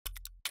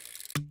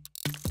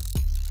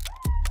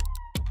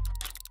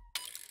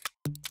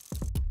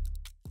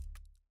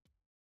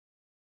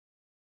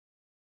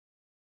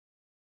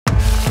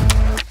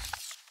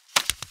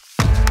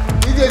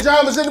DJ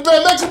Drama's in the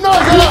bed. Make some noise,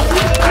 y'all.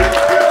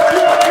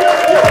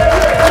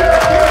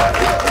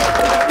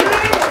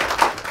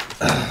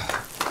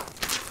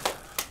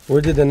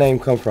 Where did the name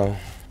come from?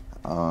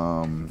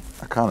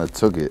 I kind of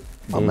took it.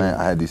 My man,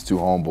 I had these two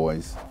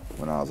homeboys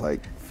when I was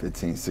like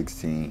 15,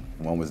 16.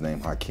 One was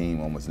named Hakeem,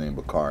 one was named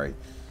Bakari.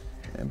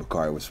 And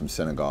Bakari was from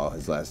Senegal.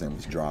 His last name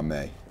was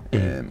Drame.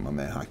 And my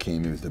man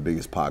Hakeem, he was the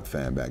biggest Pac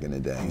fan back in the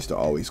day. He used to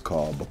always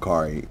call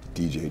Bakari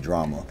DJ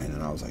Drama. And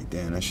then I was like,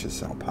 damn, that shit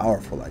sound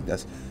powerful. Like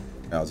that's,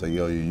 and I was like,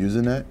 yo, you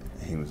using that?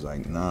 And he was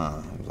like, nah.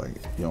 I was like,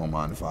 you don't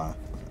mind if I?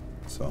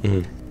 So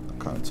I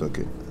kind of took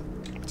it.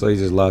 So he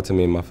just lied to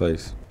me in my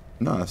face?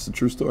 No, that's the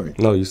true story.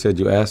 No, you said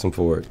you asked him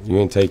for it. You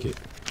didn't take it.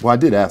 Well, I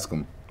did ask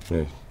him.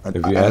 Yeah.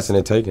 If you asked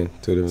and taken,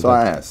 two different things.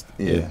 I asked,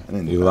 yeah.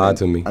 You lied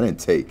to me. I didn't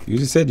take. You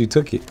just said you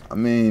took it. I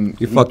mean,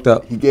 you fucked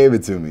up. He gave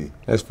it to me.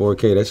 That's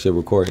 4K, that shit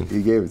recording.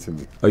 He gave it to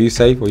me. Are you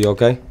safe? Are you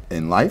okay?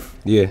 In life?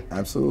 Yeah.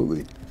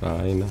 Absolutely.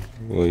 I ain't know.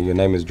 Well, your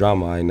name is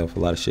Drama. I ain't know if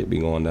a lot of shit be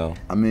going down.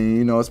 I mean,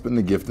 you know, it's been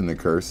the gift and the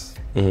curse.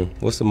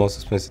 What's the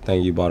most expensive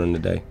thing you bought in a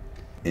day?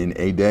 In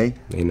a day?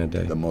 In a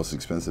day. The most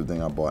expensive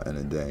thing I bought in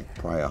a day,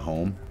 probably a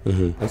home.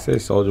 They said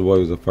Soulja Boy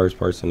was the first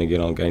person to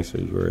get on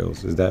Gangsta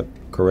Grillz. Is that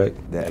correct?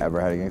 That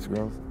ever had a Gangsta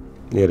Grillz?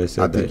 Yeah, they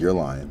said that. I think you're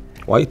lying.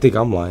 Why you think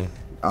I'm lying?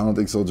 I don't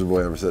think Soulja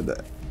Boy ever said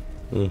that.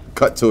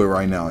 Cut to it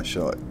right now and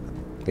show it.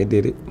 They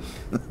did it.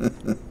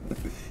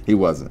 He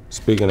wasn't.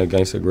 Speaking of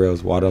Gangsta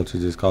Grillz, why don't you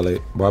just call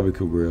it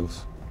Barbecue Grillz?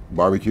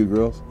 Barbecue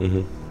Grillz?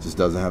 Just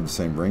doesn't have the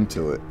same ring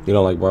to it. You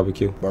don't like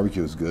barbecue?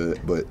 Barbecue is good,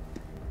 but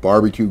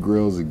Barbecue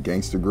Grillz and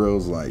Gangsta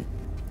Grillz, like,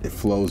 it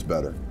flows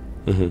better.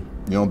 You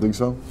don't think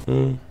so?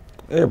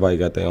 Everybody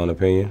got their own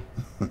opinion.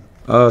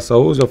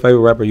 So who's your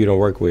favorite rapper you don't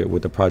work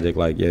with the project?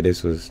 Like, yeah,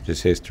 this was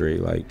just history,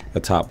 like a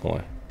top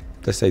one.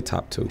 Let's say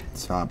top two.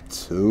 Top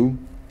two?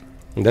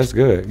 That's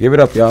good. Give it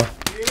up, y'all. Yeah!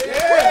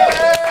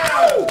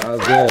 That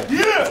was good.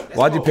 Yeah!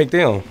 Why'd you pick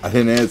them? I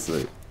didn't answer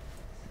it.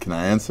 Can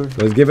I answer?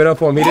 Let's give it up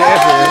for me to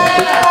answer.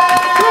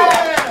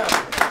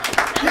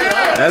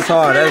 That's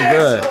hard, that's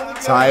good.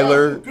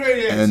 Tyler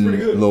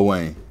and Lil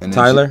Wayne. And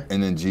then Tyler?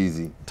 And then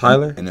Jeezy.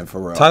 Tyler? And then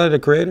Pharrell. Tyler, the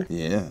creator?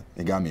 Yeah,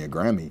 it got me a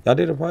Grammy. Y'all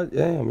did a project?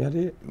 Damn, y'all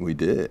did? We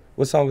did.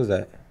 What song was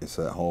that? It's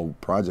a whole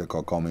project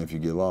called Call Me If You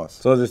Get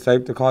Lost. So is it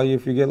safe to call you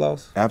if you get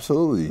lost?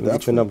 Absolutely.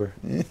 Get your number.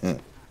 Yeah.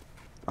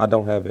 I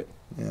don't have it.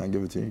 Yeah, I'll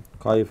give it to you.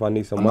 Call you if I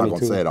need some I'm money, not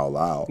going to say it out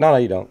loud. No,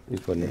 you don't. You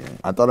putting it.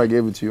 I thought I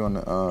gave it to you on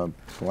the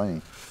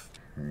plane.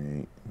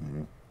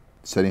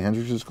 Seddy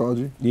Hendricks just called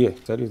you? Yeah,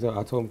 Seddy's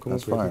I told him come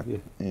That's up fine.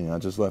 here. Yeah, I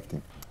just left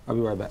him. I'll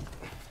be right back.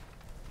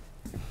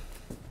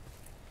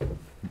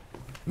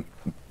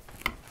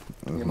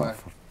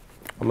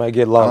 I might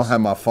get lost. I don't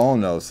have my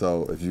phone though,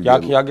 so if you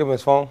can y'all give him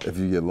his phone? If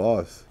you get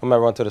lost. I might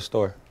run to the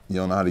store. You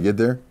don't know how to get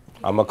there?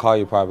 I'm gonna call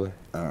you probably.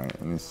 All right,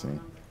 let me see.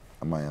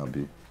 I might help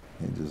you.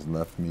 He just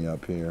left me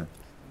up here.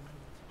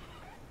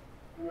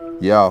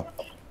 Yo.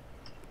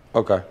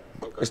 Okay.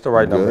 It's the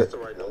right number.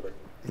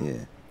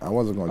 Yeah. I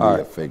wasn't gonna give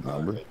you a fake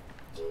number.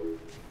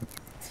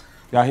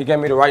 Y'all, he gave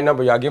me the right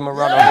number. Y'all give him a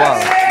round of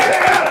applause.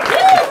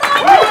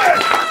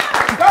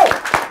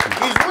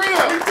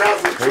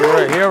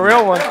 He a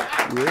real one.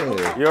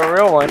 Yeah. You're a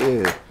real one.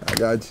 Yeah, I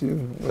got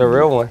you. The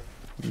real one.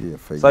 Yeah,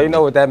 fake. So you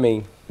know what that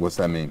means? What's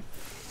that mean?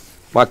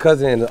 My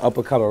cousin is an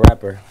up-and-coming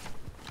rapper.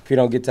 If he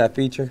don't get that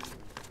feature,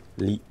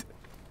 leet.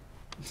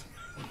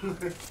 I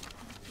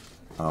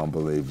don't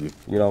believe you.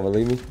 You don't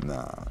believe me?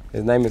 Nah.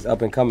 His name is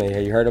Up and Coming.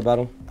 Have you heard about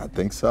him? I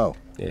think so.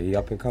 Yeah, he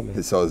up and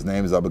coming. So his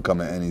name is Up and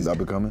Coming and he's up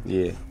and coming?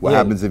 Yeah. What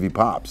happens if he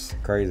pops?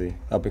 Crazy.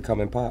 Up and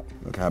coming pop.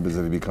 What happens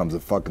if he becomes a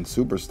fucking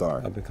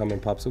superstar? Up and coming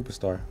pop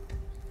superstar.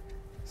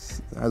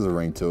 Has a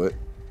ring to it.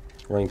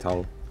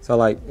 Ringtone. So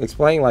like,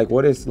 explain like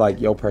what is like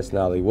your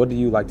personality? What do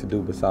you like to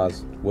do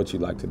besides what you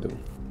like to do?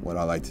 What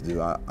I like to do,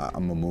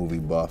 I'm a movie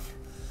buff.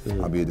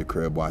 I'll be at the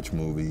crib, watch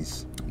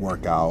movies,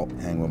 work out,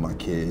 hang with my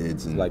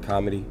kids. And like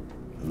comedy?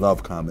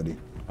 Love comedy.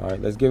 All right,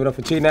 let's give it up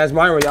for Cheating Ass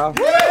Myra, y'all.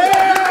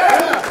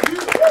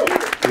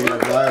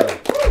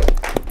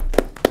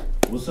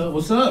 What's up,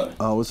 what's up?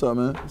 Oh, what's up,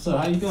 man? What's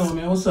up, how you doing,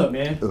 man? What's up,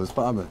 man? It was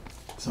poppin'.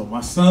 So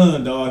my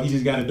son, dog, he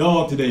just got a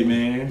dog today,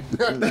 man.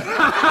 Oh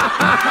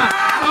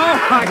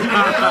my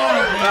God.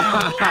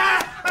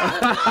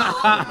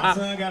 My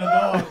son got a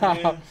dog,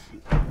 man.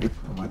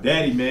 My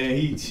daddy,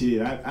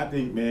 man, I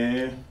think,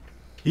 man,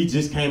 he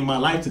just came in my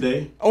life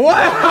today. What?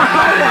 He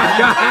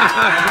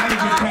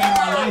just came in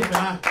my life,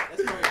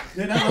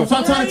 and I'm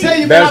trying to tell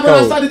you, man, I went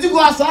outside. Did you go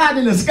outside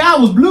and the sky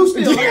was blue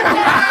still? Still blue.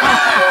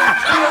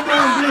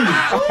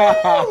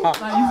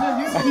 Like, you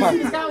see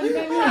the sky when you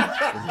came in?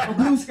 A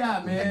blue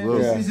sky, man.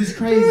 Yeah. This is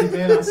crazy,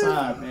 man,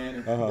 outside, man.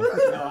 You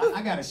know,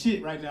 I got a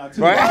shit right now,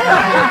 too. Right?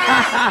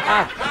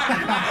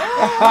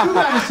 You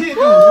got a shit,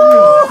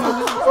 though.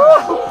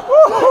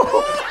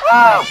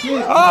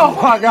 Oh,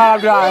 my God,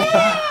 I'm dying.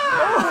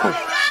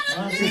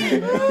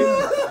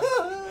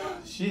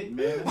 Shit,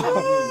 man. That's what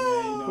it is,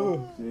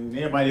 man.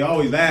 Everybody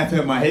always laugh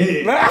at my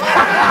head.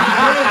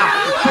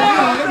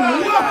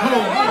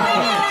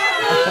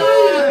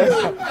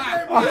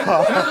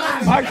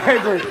 I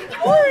can't breathe.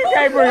 You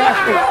can't breathe.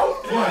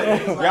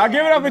 Y'all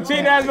give it up for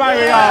cheating ass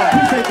Michael, y'all.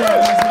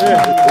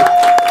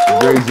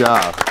 Great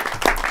job.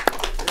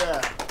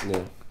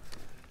 Yeah.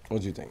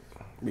 What'd you think?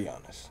 Be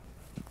honest.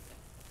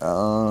 It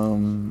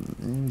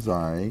was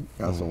alright.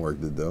 Got some work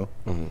to do.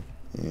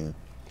 Yeah.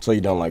 So you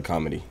don't like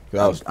comedy?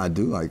 I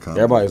do like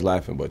comedy. Everybody's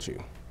laughing but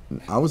you.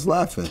 I was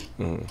laughing.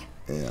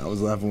 Yeah, I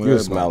was laughing with You were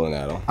everybody. smiling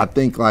at him. I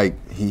think like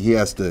he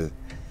has to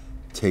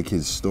take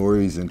his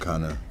stories and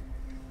kind of,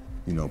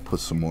 you know, put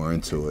some more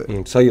into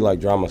it. So you like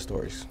drama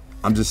stories?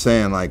 I'm just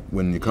saying, like,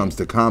 when it comes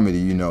to comedy,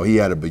 you know, he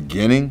had a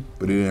beginning,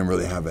 but he didn't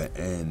really have an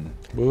end.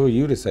 Who are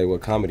you to say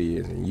what comedy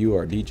is and you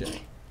are a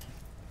DJ?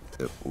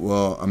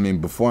 Well, I mean,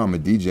 before I'm a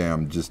DJ,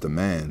 I'm just a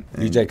man.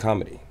 DJ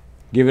Comedy.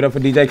 Give it up for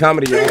DJ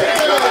Comedy, y'all.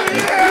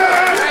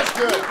 That's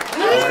good.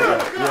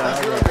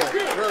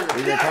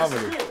 DJ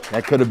Comedy.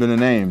 That could have been a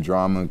name,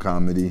 drama and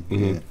comedy.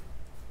 Yeah.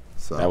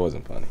 So That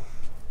wasn't funny.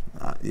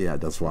 yeah,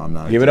 that's why I'm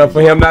not. Give it up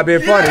for him not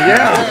being funny, yeah.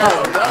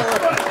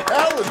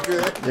 That was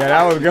good. Yeah,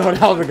 that was good.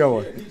 That was a good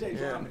one.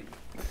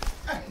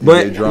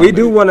 But we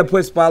do want to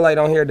put spotlight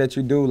on here that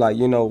you do, like,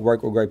 you know,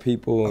 work with great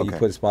people and you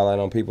put spotlight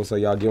on people. So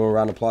y'all give them a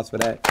round of applause for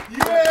that.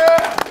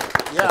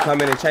 Yeah.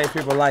 Come in and change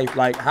people's life.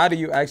 Like, how do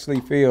you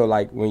actually feel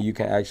like when you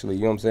can actually,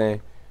 you know what I'm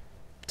saying,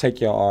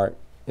 take your art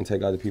and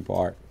take other people's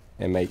art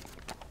and make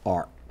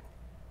art?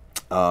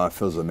 It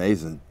feels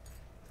amazing.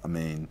 I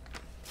mean,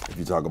 if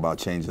you talk about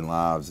changing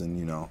lives and,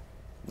 you know,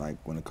 like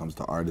when it comes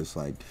to artists,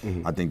 like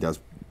I think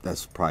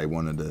that's probably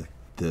one of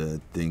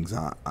the things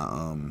I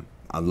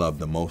love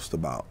the most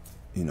about,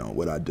 you know,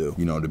 what I do.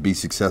 You know, to be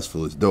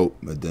successful is dope,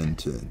 but then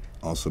to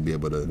also be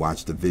able to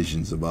watch the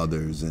visions of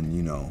others and,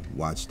 you know,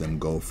 watch them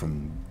go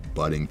from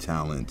budding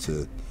talent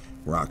to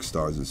rock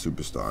stars and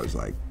superstars,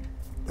 like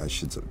that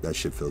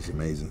shit feels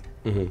amazing.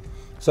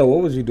 So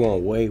what was you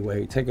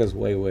doing take us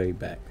way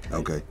back.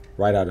 Okay.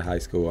 Right out of high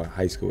school or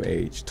high school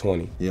age,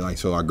 20. Yeah, like,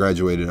 so I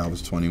graduated, I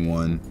was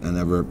 21. I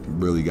never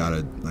really got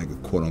a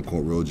quote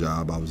unquote real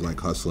job. I was like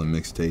hustling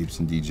mixtapes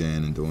and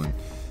DJing and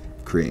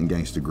creating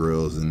Gangsta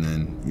Grillz, and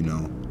then, you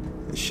know,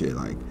 shit,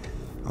 like,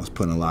 I was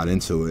putting a lot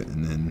into it,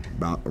 and then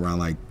around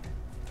like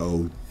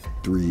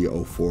 03,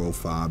 04,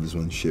 05 is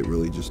when shit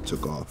really just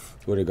took off.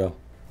 Where'd it go?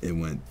 It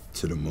went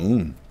to the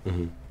moon.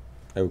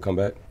 Ever come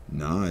back?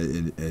 Nah,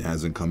 it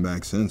hasn't come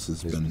back since.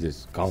 It's been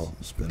just gone.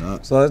 It's been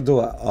up. So let's do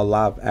a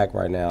live act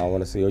right now. I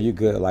want to see, are you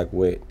good like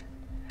with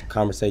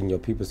conversating, your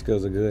people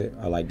skills are good?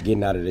 Or like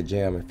getting out of the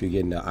jam if you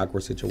get in an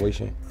awkward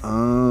situation?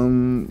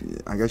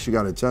 I guess you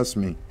gotta test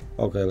me.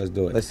 Okay, let's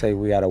do it. Let's say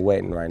we at a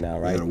wedding right now,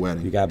 right? We at a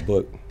wedding. You got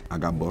booked. I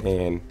got booked.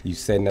 And you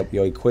setting up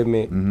your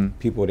equipment,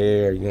 people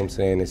there, you know what I'm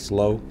saying, it's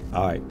slow.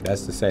 All right,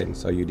 that's the setting,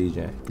 so you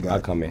DJing. I'll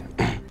come in.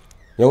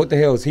 Yo, what the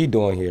hell is he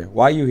doing here?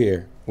 Why you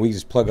here? We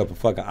just plug up a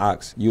fucking aux,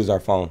 use our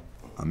phone.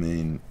 I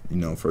mean, you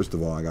know, first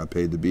of all, I got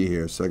paid to be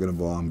here. Second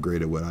of all, I'm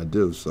great at what I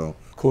do, so.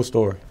 Cool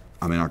story.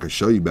 I mean, I could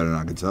show you better than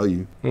I could tell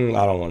you. I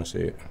don't want to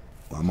see it.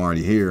 Well, I'm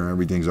already here.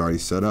 Everything's already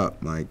set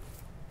up. Like,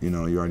 you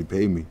know, you already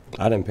paid me.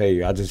 I didn't pay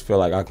you. I just feel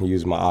like I can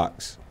use my aux.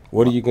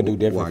 What are you can do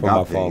different from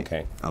my phone,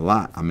 King? A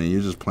lot. I mean,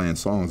 you're just playing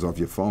songs off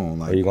your phone.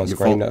 Like, are you going to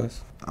scream to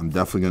us? I'm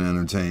definitely going to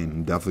entertain.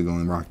 I'm definitely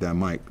going to rock that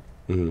mic.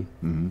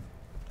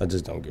 I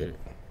just don't get it.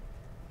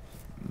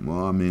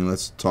 Well, I mean,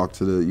 let's talk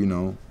to the, you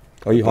know,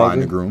 Are you bride hungry?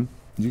 and the groom.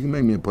 You can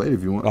make me a plate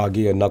if you want. I'll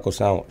give you a knuckle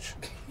sandwich.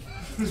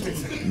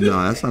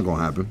 No, that's not going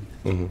to happen.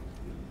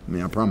 I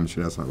mean, I promise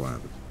you that's not going to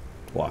happen.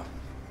 Why?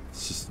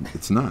 It's just,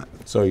 it's not.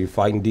 So are you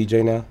fighting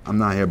DJ now? I'm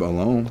not here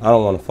alone. I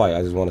don't want to fight.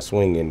 I just want to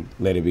swing and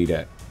let it be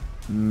that.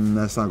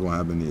 That's not going to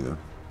happen either.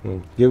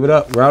 Give it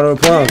up. Round of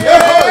applause.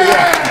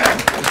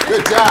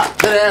 Good job.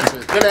 Good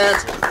answer. Good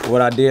answer.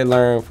 What I did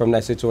learn from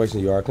that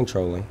situation, you are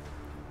controlling.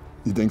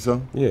 You think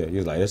so? Yeah, you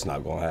was like, it's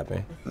not going to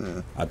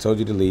happen. I told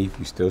you to leave.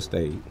 You still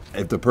stayed.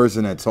 If the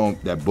person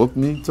that booked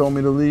me told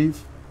me to leave,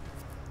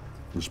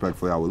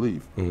 respectfully, I would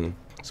leave.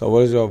 So what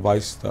is your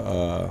advice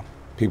to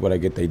people that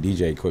get their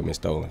DJ equipment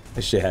stolen?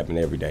 This shit happen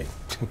every day.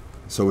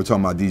 So we're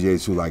talking about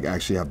DJs who like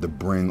actually have to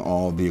bring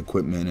all the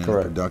equipment and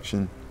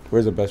production.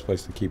 Where's the best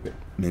place to keep it?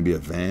 Maybe a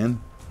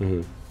van.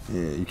 Yeah,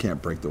 you can't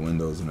break the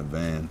windows in a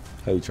van.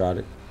 Have you tried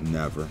it?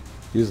 Never.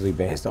 Usually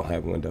vans don't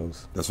have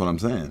windows. That's what I'm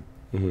saying.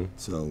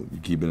 So you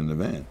keep it in the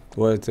van.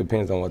 Well, it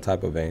depends on what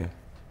type of van.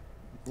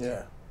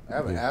 Yeah. I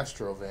have an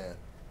Astro van.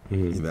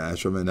 You have an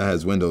Astro van that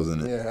has windows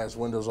in it. Yeah, it has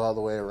windows all the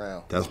way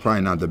around. That's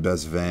probably not the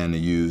best van to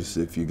use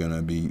if you're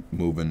gonna be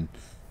moving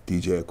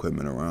DJ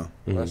equipment around.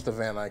 That's the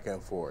van I can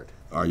afford.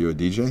 Are you a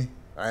DJ?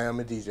 I am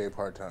a DJ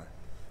part-time.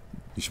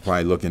 You should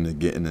probably look into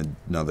getting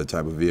another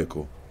type of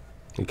vehicle.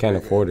 You can't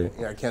afford it.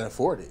 Yeah, I can't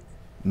afford it.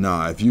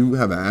 Nah, if you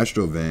have an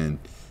Astro van,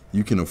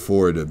 you can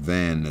afford a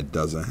van that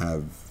doesn't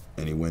have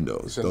any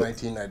windows. It's a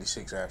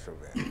 1996 Astro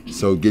van.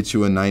 So get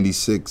you a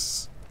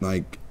 96,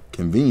 like,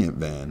 convenient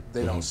van.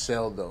 They don't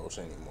sell those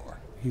anymore.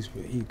 He's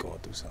going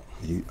through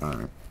something.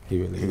 He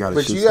really he gotta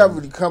But shoot you have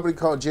something. a company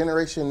called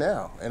Generation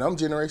Now, and I'm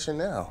Generation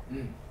Now.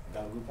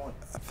 Got a good point.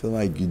 I feel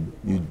like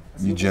you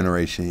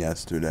generation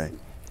yesterday.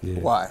 Yeah.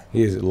 Why?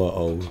 He is a little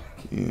old.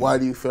 Why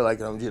do you feel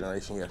like I'm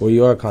Generation Yesterday? Well,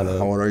 you are kind of.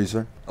 How old are you,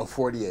 sir? I'm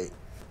 48.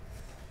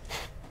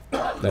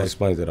 That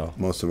explains it all.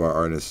 Most of our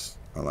artists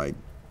are like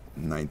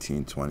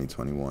 19, 20,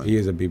 21. He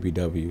is a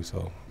BBW,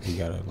 so he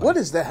gotta. Like, What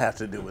does that have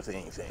to do with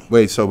anything?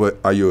 Wait, so but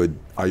are you an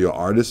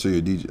artist or you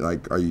a DJ?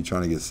 Like, are you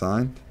trying to get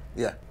signed?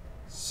 Yeah.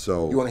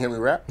 So You want to hear me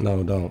rap?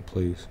 No, don't,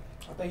 please.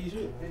 I think you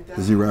should.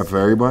 does he rap for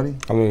everybody?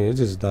 I mean, it's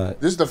just not.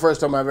 This is the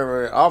first time I've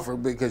ever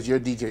offered because you're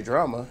DJ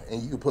Drama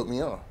and you can put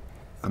me on.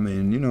 I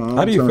mean, you know.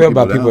 How do you feel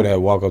about people that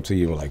walk up to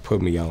you and like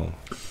put me on?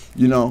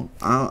 You know,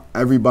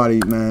 everybody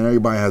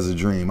has a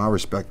dream. I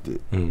respect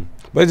it.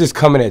 But it's just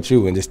coming at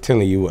you and just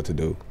telling you what to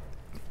do.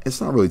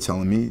 It's not really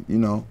telling me, you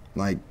know.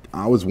 Like,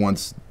 I was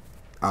once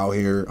out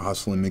here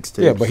hustling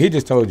mixtapes. Yeah, but he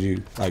just told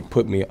you, like,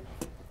 put me up.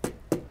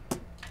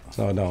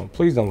 No, don't.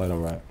 Please don't let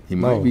him rap. He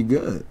might be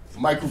good.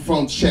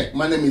 Microphone check.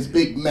 My name is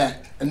Big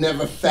Mac. I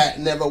never fat,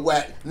 never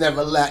whack,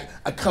 never lack.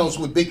 I comes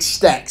with big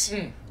stacks.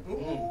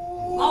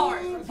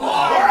 Bars.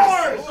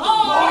 Bars.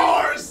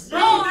 Bars.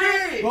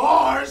 Bars.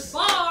 Bars.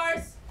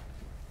 Bars.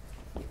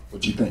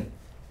 What you think?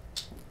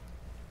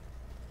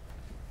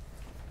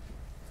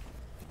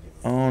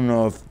 I don't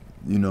know if,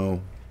 you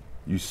know,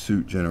 you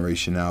suit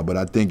generation now, but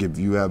I think if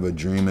you have a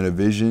dream and a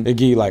vision, They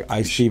give you like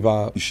Ice-T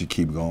vibe. you should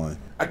keep going.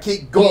 I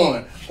keep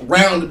going,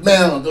 round and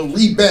bound, the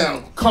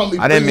rebound. Call me.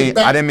 I didn't bring it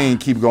back. mean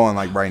keep going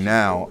like right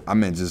now. I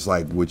meant just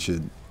like with your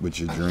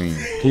dream.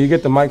 Can you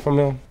get the mic from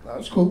him?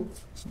 That's cool.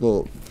 It's a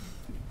little,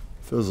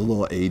 feels a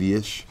little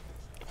 80ish.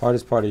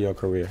 Hardest part of your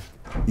career.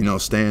 You know,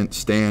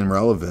 staying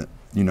relevant.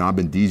 You know, I've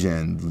been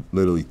DJing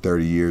literally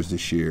 30 years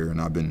this year, and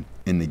I've been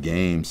in the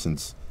game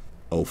since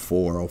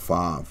 04,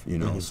 05, you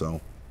know, so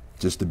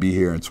just to be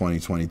here in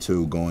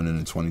 2022, going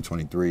into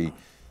 2023,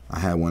 I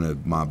had one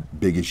of my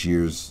biggest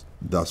years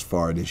thus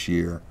far this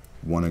year.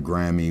 Won a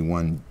Grammy,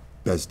 won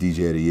Best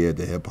DJ of the Year at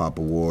the Hip Hop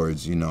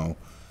Awards, you know.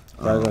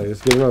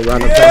 Let's give him a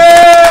round of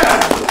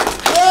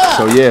applause.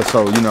 So yeah,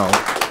 so you know.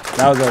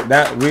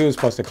 That we was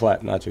supposed to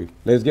clap, not you.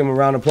 Let's give him a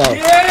round of applause.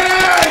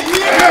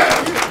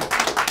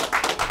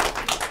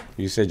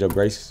 You said your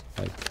grace.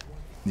 Like,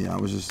 Yeah, I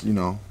was just, you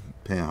know,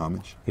 paying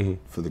homage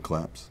for the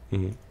claps.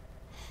 well,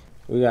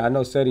 yeah, I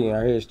know Seddy and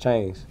I hear his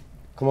chains.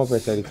 Come up here,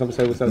 Seddy. Come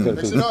say what's up to the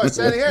Make some people. noise.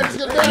 Seddy Hendricks,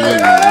 get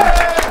it.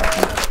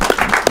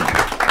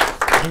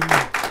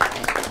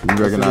 You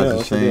recognize the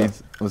what's the deal?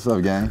 chains? What's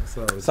up, gang?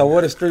 So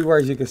what are street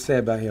words you can say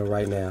about him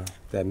right now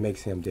that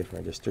makes him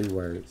different? The street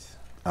words.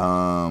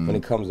 When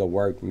it comes to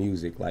work,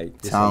 music, like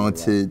this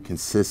Talented,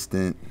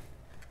 consistent,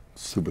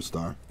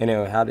 superstar. And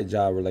then how did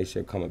y'all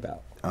relationship come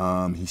about?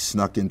 He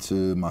snuck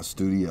into my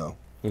studio,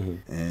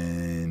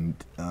 and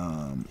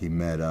he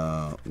met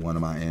one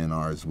of my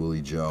A&Rs,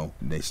 Willie Joe.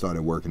 They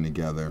started working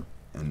together,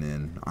 and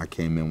then I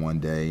came in one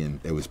day,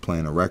 and they was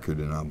playing a record,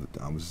 and I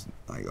was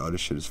like, oh,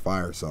 this shit is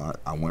fire. So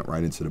I went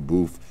right into the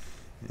booth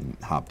and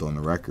hopped on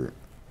the record.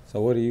 So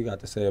what do you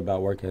got to say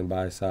about working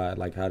by his side?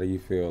 Like, how do you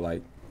feel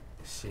like?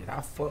 Shit, I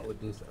fuck with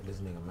this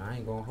nigga, man. I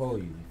ain't gonna hold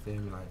you. You feel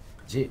me? Like,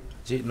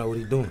 Jit know what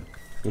he doing.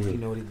 He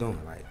know what he doing.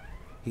 Like,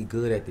 he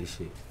good at this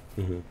shit.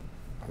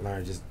 I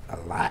learned just a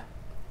lot.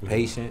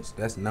 Patience.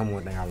 That's the number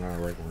one thing I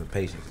learned working with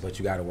patience. But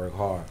you gotta work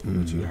hard for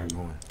what you got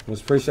going.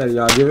 Let's appreciate it,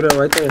 y'all. Give it up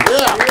right there.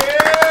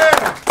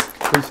 Yeah.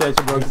 Appreciate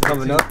you, bro, for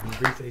coming up.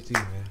 Appreciate you,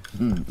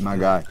 man. My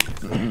guy.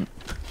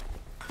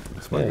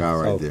 That's my guy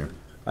right there.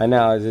 Right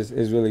now, it's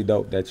really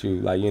dope that you,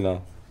 like, you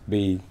know,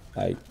 be,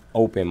 like,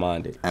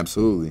 open-minded.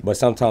 Absolutely. But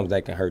sometimes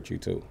that can hurt you,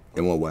 too.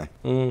 In what way?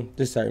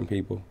 Just certain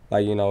people.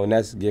 Like, you know, and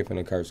that's a gift and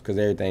a curse, because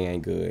everything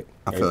ain't good.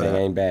 I feel everything that.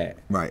 ain't bad.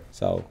 Right.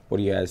 So what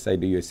do you have to say?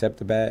 Do you accept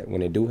the bad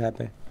when it do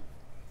happen?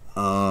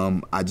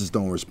 I just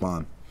don't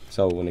respond.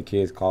 So when the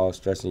kids call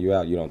stressing you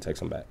out, you don't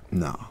text them back?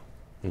 No.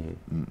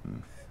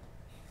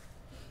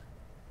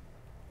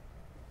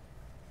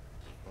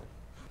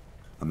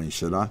 I mean,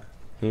 should I?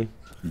 You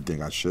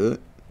think I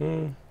should?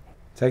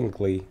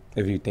 Technically,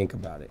 if you think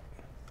about it.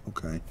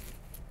 Okay.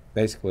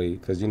 Basically,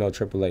 because you know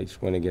Triple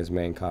H went against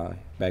Mankind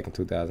back in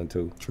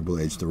 2002. Triple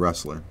H, the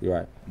wrestler. You're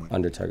right.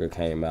 Undertaker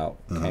came out.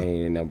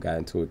 Kane and them got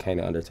into it. Kane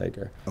and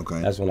Undertaker.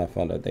 Okay. That's when I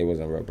found out they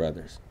wasn't real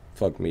brothers.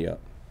 Fucked me up.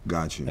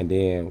 Got you. And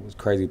then what's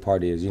crazy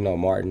part is, you know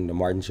Martin, the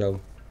Martin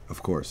Show?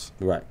 Of course.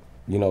 Right.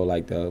 You know,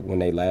 like when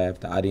they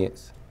laughed, the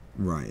audience?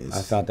 Right.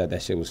 I found out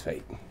that shit was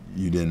fake.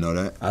 You didn't know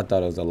that? I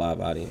thought it was a live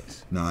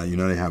audience. Nah, you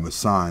know they have a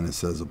sign that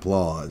says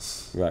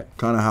applause. Right.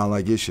 Kind of how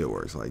like your shit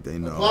works. Like they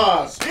know.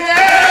 Applause.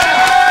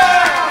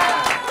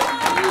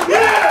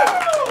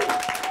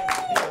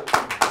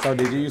 So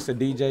did you used to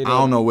DJ then? I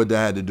don't know what that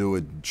had to do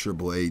with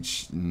Triple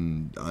H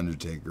and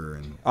Undertaker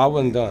and. I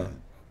wasn't done.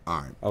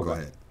 All right. Okay. Go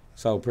ahead.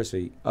 So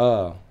proceed.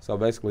 So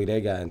basically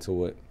they got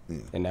into it, Yeah.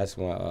 and that's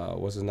when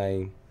what's his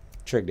name,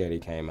 Trick Daddy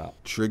came out.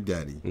 Trick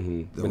Daddy.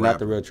 But not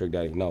the real Trick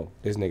Daddy. No,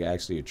 this nigga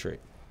actually a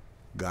trick.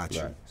 Got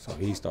you. Right. So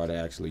he started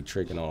actually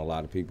tricking on a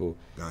lot of people.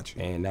 Got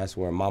you. And that's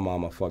where my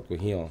mama fucked with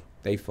him.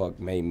 They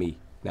made me.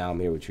 Now I'm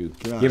here with you.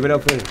 Get out Give it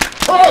of up for him.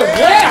 Oh,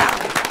 yeah.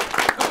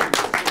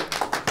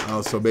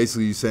 Oh, so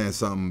basically you saying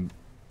something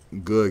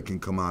good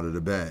can come out of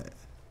the bad.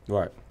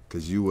 Right.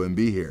 Because you wouldn't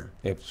be here.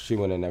 If she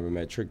would have never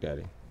met Trick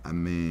Daddy. I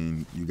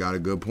mean, you got a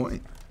good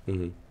point.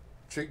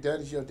 Trick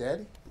Daddy's your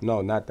daddy?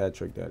 No, not that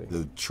Trick Daddy.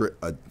 The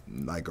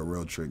like a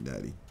real Trick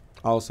Daddy.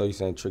 Also, you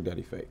saying Trick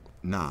Daddy fake?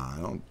 Nah, I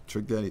don't.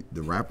 Trick Daddy,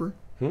 the rapper.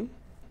 Who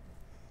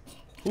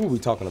are we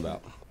talking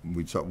about?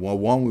 We was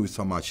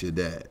talking about your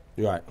dad.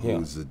 Right. Who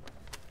was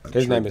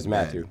his name is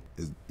Matthew.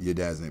 Your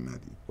dad's name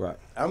Matthew. Right.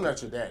 I'm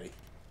not your daddy.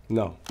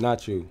 No,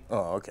 not you.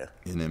 Oh, okay.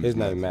 His name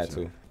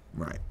Matthew.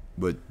 Right.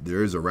 But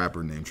there is a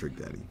rapper named Trick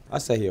Daddy. I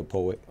say he a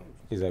poet.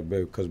 He's like,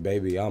 because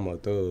baby, I'm a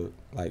thug.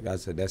 Like I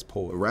said, that's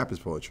poet. Rap is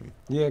poetry.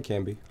 Yeah, it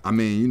can be. I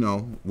mean, you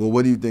know, well,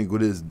 what do you think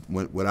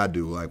what I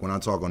do? Like when I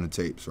talk on the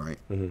tapes, right?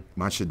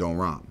 My shit don't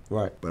rhyme.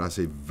 Right. But I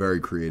say very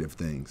creative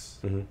things.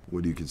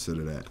 What do you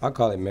consider that? I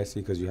call it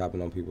messy because you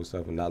hopping on people's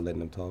stuff and not letting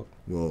them talk.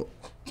 Well,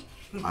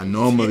 I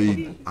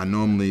normally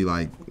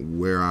like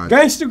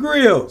Gangsta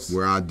Grillz.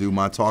 Where I do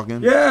my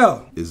talking.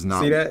 Yeah. Is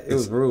not. See that? It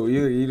was rude.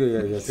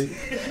 You see?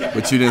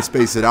 But you didn't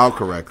space it out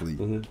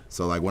correctly.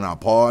 So like when I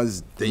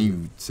pause, then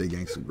you say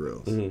Gangsta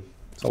Grillz.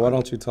 So why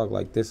don't you talk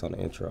like this on the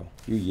intro?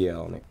 You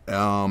yell on it.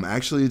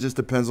 Actually, it just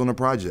depends on the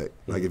project.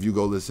 Like if you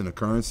go listen to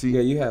Currency.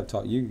 Yeah, you have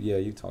talk.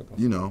 You talk.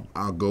 You know,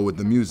 I'll go with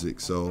the music.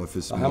 So if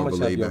it's so more how of a much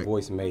have your laid-back.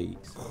 voice made?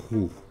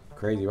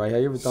 Crazy, right?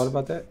 Have you ever thought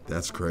about that?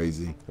 That's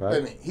crazy. Right. Wait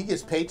a minute, he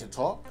gets paid to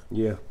talk?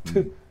 Yeah.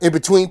 In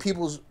between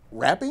people's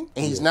rapping?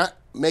 And he's not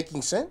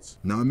making sense?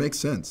 No, it makes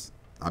sense.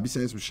 I be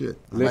saying some shit.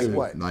 Like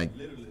what? Like,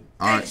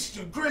 all right.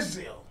 Gangsta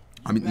Grillz.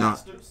 I mean,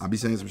 I be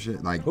saying some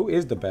shit. Like, Who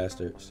is the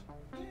bastards?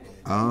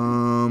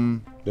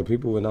 the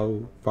people with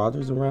no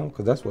fathers around?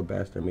 Because that's what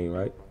bastard mean,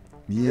 right?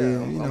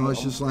 Yeah, you know,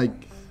 it's just like,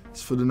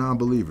 it's for the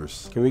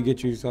non-believers. Can we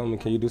get you something?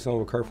 Can you do something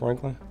with Kirk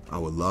Franklin? I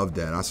would love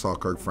that. I saw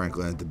Kirk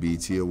Franklin at the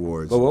BET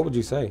Awards. But what would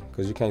you say?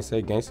 Because you can't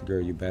say Gangsta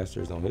Girl, you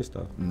bastards on his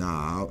stuff.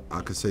 Nah, I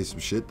could say some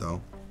shit,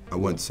 though. I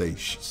wouldn't say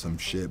some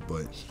shit,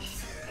 but,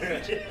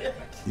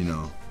 you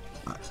know,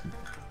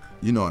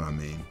 you know what I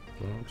mean.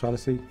 I'm trying to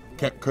see.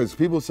 Because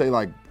people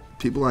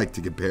like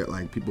to compare,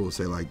 like, people will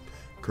say, like,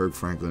 Kirk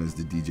Franklin is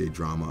the DJ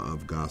Drama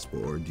of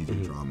gospel, or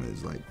DJ Drama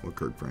is like what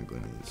Kirk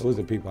Franklin is. Those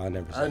are people I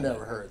never saw. I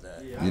never heard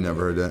that. You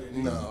never heard that?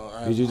 No.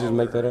 Did you just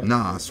make that up?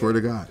 Nah, I swear to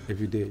God. If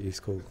you did,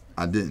 it's cool.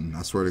 I didn't.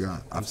 I swear to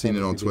God. I've seen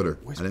it on Twitter.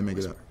 I didn't make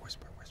it up.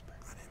 Whisper. I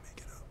didn't make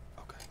it up.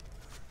 Okay.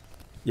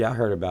 Yeah, I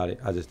heard about it.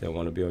 I just didn't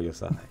want to be on your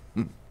side.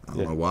 I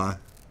don't know why.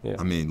 Yeah.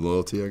 I mean,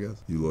 loyalty, I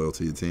guess. You loyal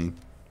to your team?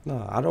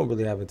 No, I don't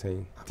really have a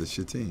team. That's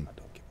your team. I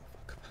don't give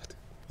a fuck about it.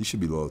 You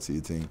should be loyal to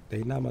your team.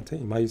 They not my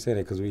team. Why you saying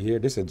that? Because we here.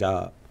 This is a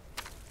job.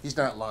 He's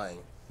not lying.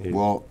 Yeah.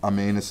 Well, I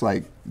mean, it's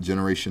like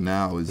Generation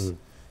Now is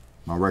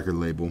my record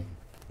label.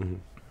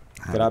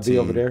 Could I be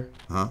over there?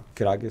 Huh?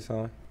 Could I get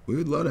signed? We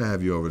would love to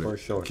have you over there. For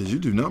sure. Because you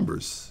do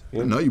numbers.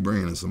 Yeah. I know you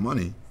bringing in some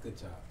money. Good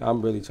job.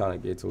 I'm really trying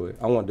to get to it.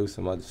 I want to do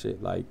some other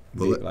shit like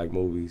like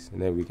movies,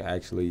 and then we can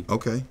actually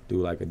do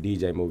like a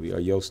DJ movie or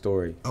your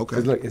story. Okay.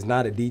 Because look, it's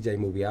not a DJ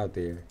movie out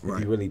there. Right.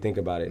 If you really think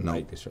about it,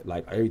 No.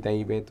 like everything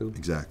you've been through.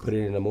 Exactly. Put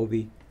it in a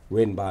movie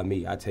written by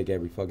me. I take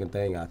every fucking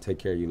thing. I'll take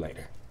care of you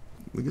later.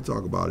 We could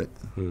talk about it.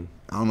 I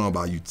don't know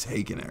about you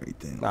taking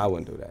everything. I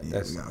wouldn't do that.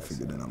 Yeah, we gotta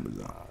figure the numbers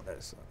out.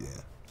 Yeah.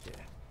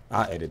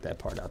 I'll edit that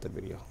part out the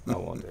video. I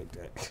won't take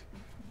that.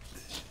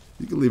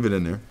 You can leave it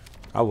in there.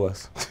 I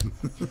was.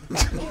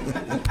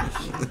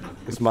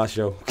 It's my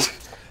show.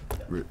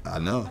 I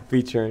know.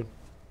 Featuring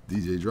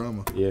DJ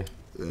Drama. Yeah.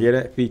 Hear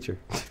that? Feature.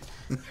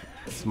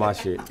 It's my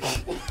shit.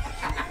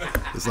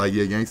 It's like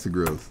Gangsta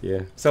Grillz.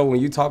 Yeah. So when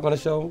you talk on the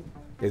show,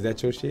 is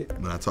that your shit?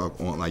 When I talk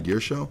on like your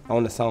show?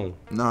 On the song?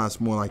 Nah, it's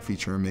more like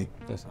featuring me.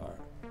 That's hard.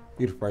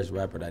 You the first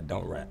rapper that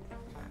don't rap.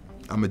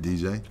 I'm a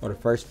DJ. Or the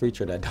first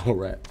feature that don't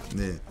rap.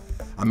 Yeah.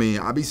 I mean,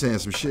 I be saying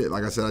some shit.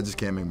 Like I said, I just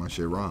can't make my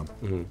shit rhyme.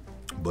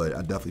 But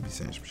I definitely be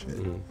saying some shit.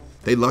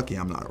 They lucky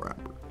I'm not a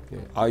rapper. Yeah.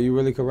 Are you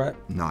really could rap?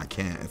 No, I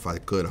can't. If I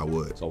could, I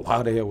would. So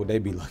how the hell would they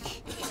be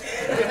lucky?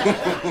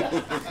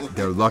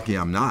 They're lucky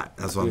I'm not.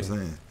 That's what I'm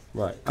saying.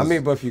 Right. I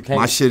mean, but if you can't.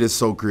 My shit is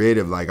so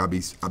creative. Like I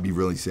be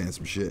really saying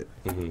some shit.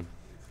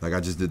 Like I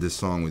just did this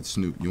song with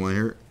Snoop. You want to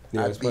hear it?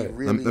 Yeah, let's play it.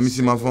 Let me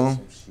see my phone.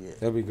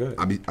 That'd be good.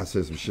 I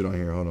said some shit on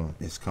here. Hold on.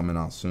 It's coming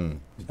out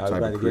soon. I was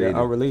about to get it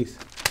unreleased.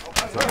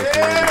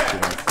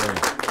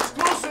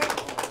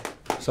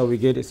 So we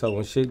get it. So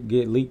when shit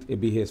get leaked, it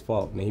be his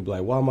fault. And he be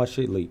like, "Why my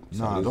shit leaked?"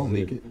 So Nah, don't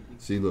leak it.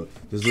 See, look.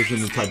 Just listen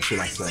to the type of shit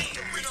I say.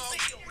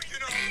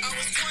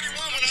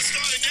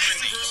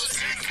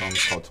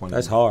 Song's called 21.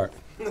 That's hard.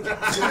 I'm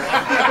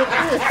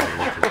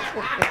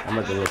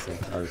about to listen.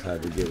 I just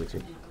had to get with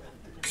you.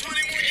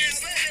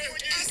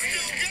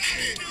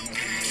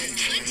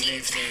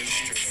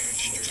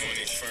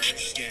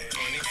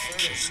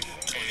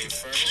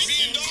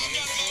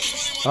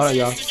 All right,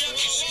 y'all.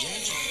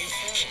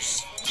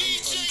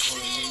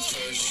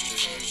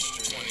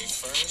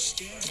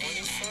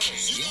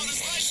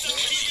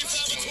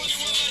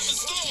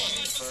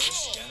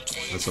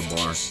 That's a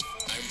bar.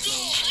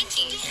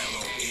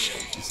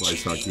 It's like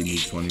start keeping me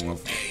 21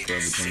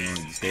 forever 21 at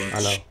the store.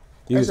 I know.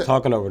 You was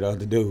talking over the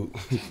other dude.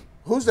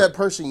 Who's that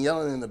person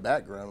yelling in the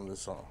background of the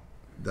song?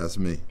 That's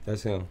me.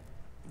 That's him.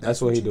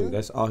 That's what he do.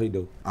 That's all he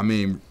do. I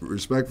mean,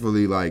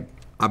 respectfully, like,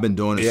 I've been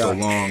doing it so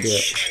long. Yeah.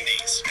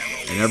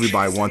 and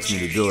everybody wants me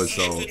to do it,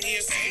 so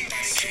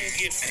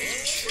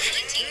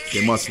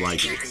they must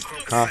like it.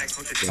 Huh?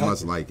 They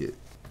must like it.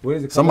 Where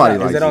is it? Somebody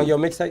likes likes it. On it. your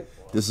mixtape?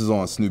 This is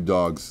on Snoop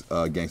Dogg's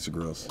Gangsta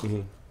Grillz.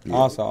 Yeah.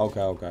 Also,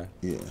 okay.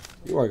 Yeah.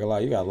 You work a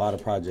lot. You got a lot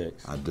of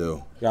projects. I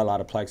do. You got a lot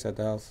of plaques at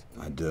the house?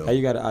 I do. Hey,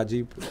 you got an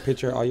IG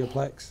picture of all your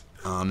plaques?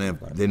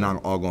 They're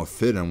not all gonna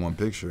fit in one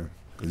picture.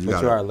 But you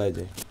are a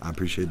legend. I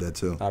appreciate that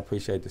too. I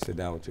appreciate to sit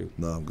down with you.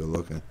 Love, good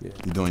looking. Yeah.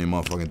 You doing your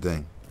motherfucking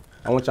thing.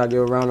 I want y'all to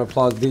give a round of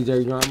applause to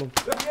DJ Drama.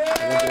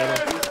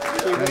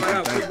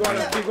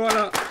 Keep going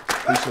up.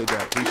 Appreciate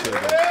that.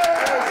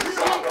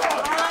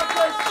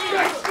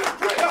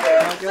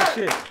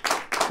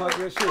 Talk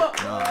your shit.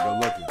 Nah,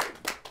 good looking.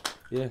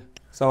 Yeah.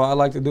 So I'd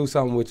like to do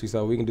something with you,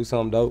 so we can do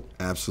something dope.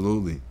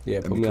 Absolutely. Yeah,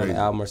 That'd put be me on crazy. the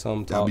album or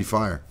something. That'd be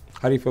fire.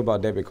 How do you feel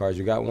about debit cards?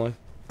 You got one?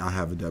 I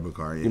have a debit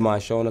card, yeah. You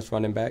mind showing us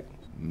front and back?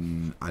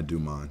 I do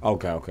mind.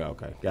 Okay.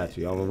 Got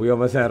you. We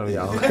almost had them,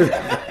 y'all.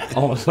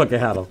 Almost fucking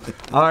had them.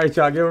 All right,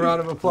 y'all. Give a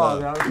round of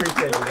applause, y'all.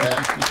 Appreciate it, man.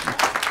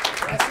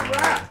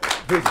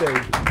 Appreciate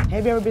it.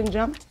 Have you ever been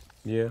jumped?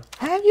 Yeah.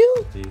 Have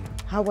you? Yeah.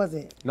 How was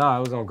it? Nah,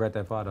 it was on Grand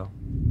Theft Auto.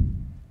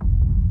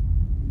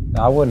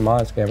 I wouldn't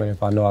mind scamming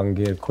if I know I can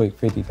get a quick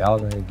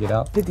 50,000 and get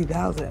out.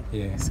 50,000.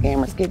 Yeah.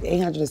 Scammers get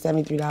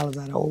 $873 out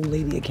of old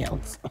lady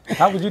accounts.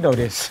 How would you know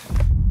this?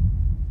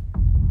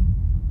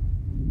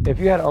 If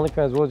you had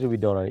OnlyFans, what would you be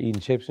doing? Eating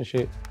chips and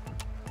shit?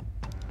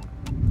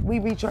 We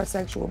reach our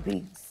sexual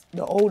peaks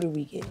the older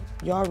we get.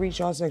 Y'all reach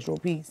your sexual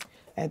peaks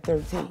at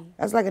 13.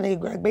 That's like a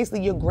nigga,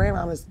 basically your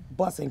grandmama's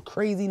busting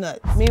crazy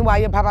nuts.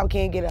 Meanwhile, your pop-up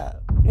can't get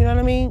up. You know what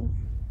I mean?